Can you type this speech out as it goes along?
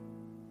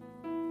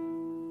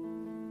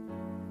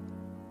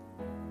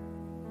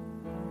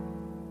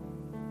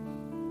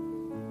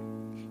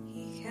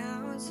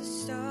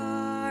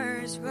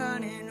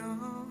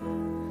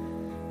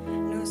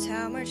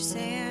much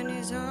sand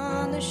is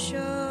on the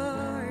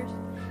shores.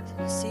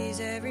 He sees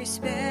every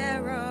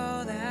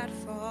sparrow that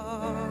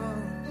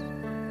falls.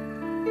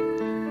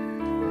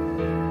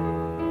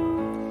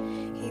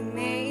 He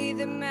made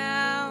the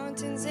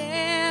mountains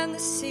and the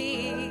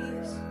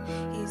seas.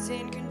 He's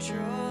in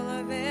control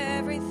of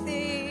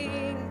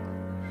everything,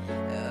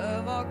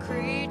 of all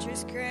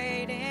creatures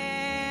great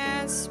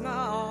and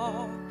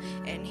small.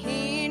 And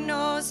he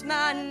knows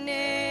my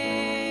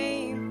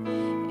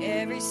name,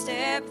 every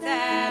step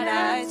that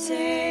I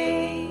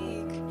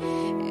take,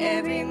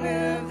 every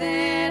move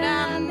that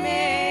I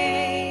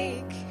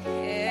make,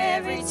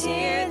 every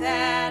tear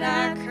that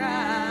I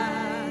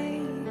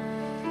cry.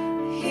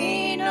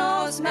 He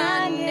knows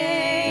my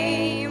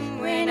name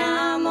when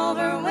I'm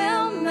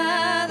overwhelmed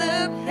by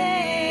the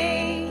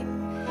pain,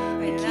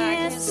 when I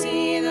can't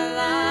see the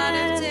light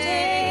of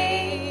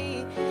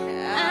day.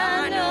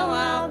 I know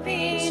I'll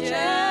be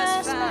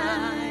just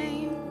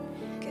fine,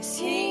 'cause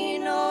he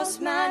knows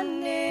my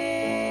name.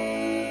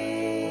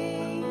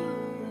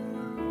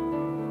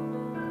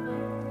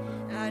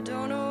 I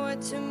don't know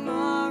what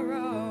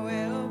tomorrow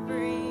will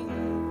bring.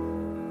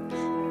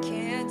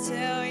 Can't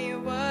tell you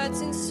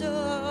what's in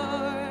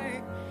store.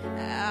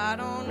 I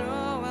don't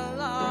know a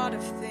lot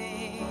of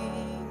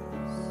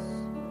things.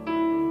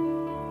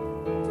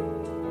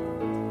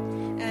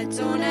 I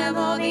don't have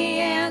all the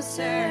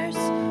answers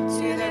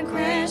to the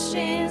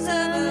questions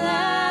of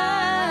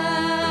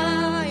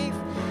life,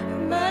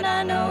 but I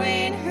know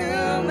in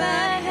whom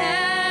I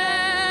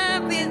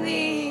have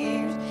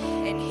believed,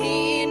 and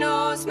he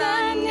knows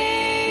my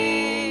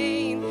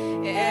name,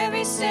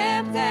 every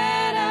step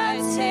that I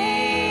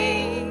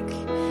take,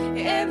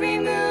 every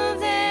move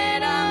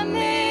that I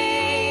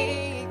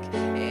make,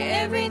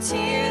 every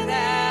tear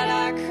that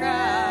I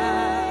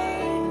cry.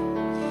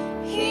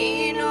 He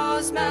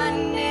knows my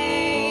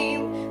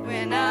name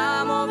when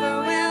I'm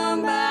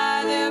overwhelmed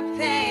by the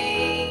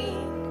pain,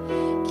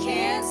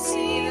 can't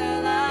see the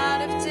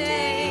light of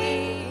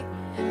day,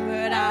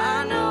 but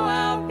I know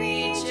I'll be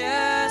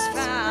just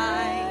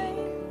fine,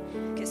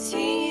 'cause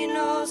he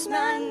knows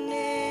my name.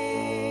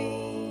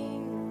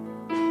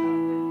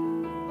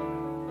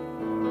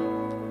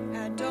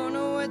 I don't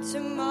know what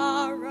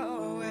tomorrow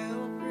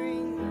will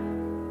bring.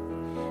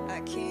 I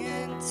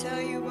can't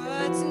tell you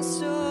what's in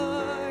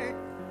store.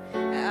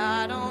 I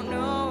don't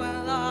know a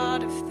lot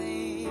of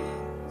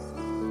things.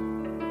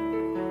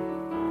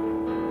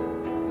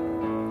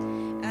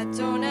 I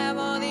don't have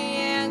all the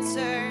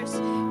answers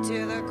to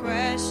the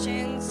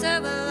questions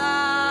of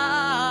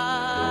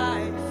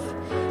life,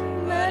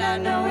 but I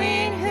know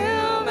in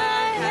whom I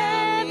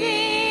have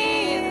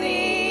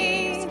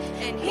believed,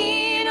 and he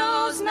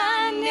knows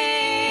my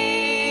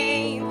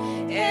name,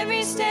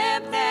 every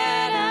step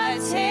that I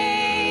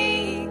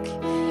take,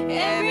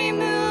 every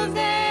move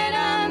that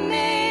I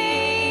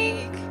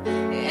make,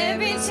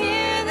 every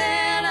tear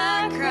that I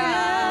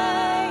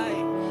cry.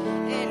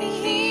 And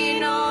he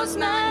knows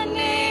my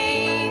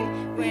name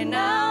when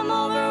I'm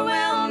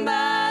overwhelmed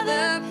by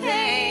the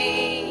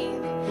pain,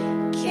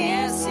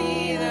 can't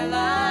see the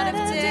light of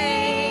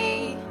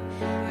day,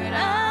 but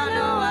I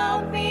know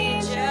I'll be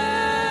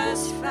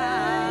just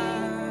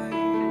fine.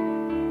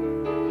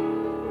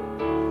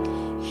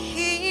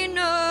 He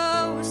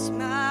knows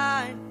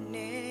my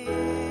name.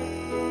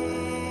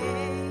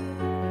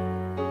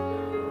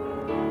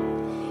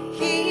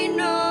 He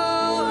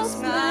knows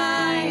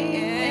my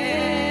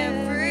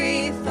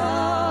every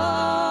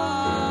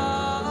thought.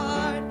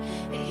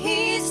 He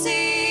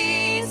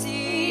sees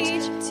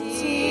each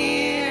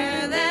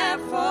tear that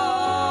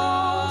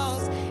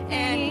falls,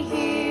 and he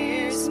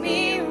hears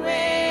me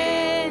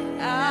when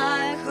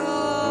I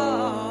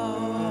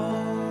call.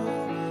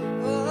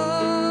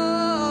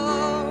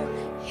 Oh,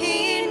 he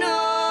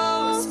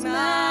knows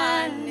my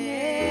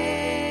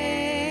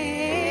name.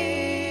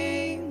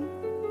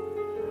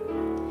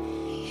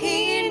 He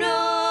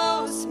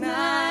knows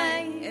my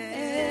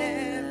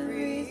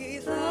every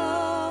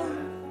thought.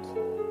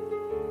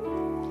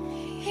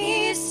 He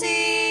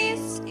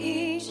sees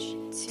each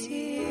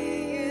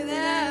tear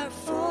that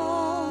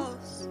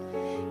falls,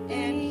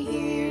 and he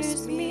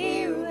hears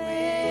me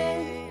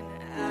when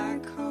I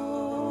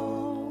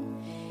call.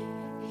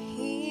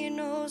 He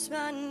knows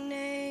my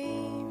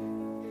name,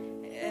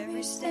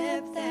 every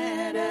step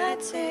that I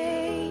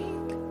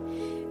take,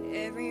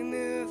 every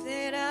move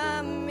that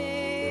I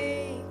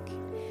make,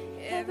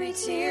 every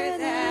tear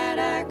that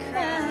I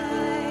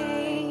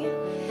cry.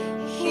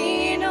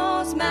 He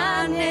knows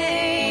my name.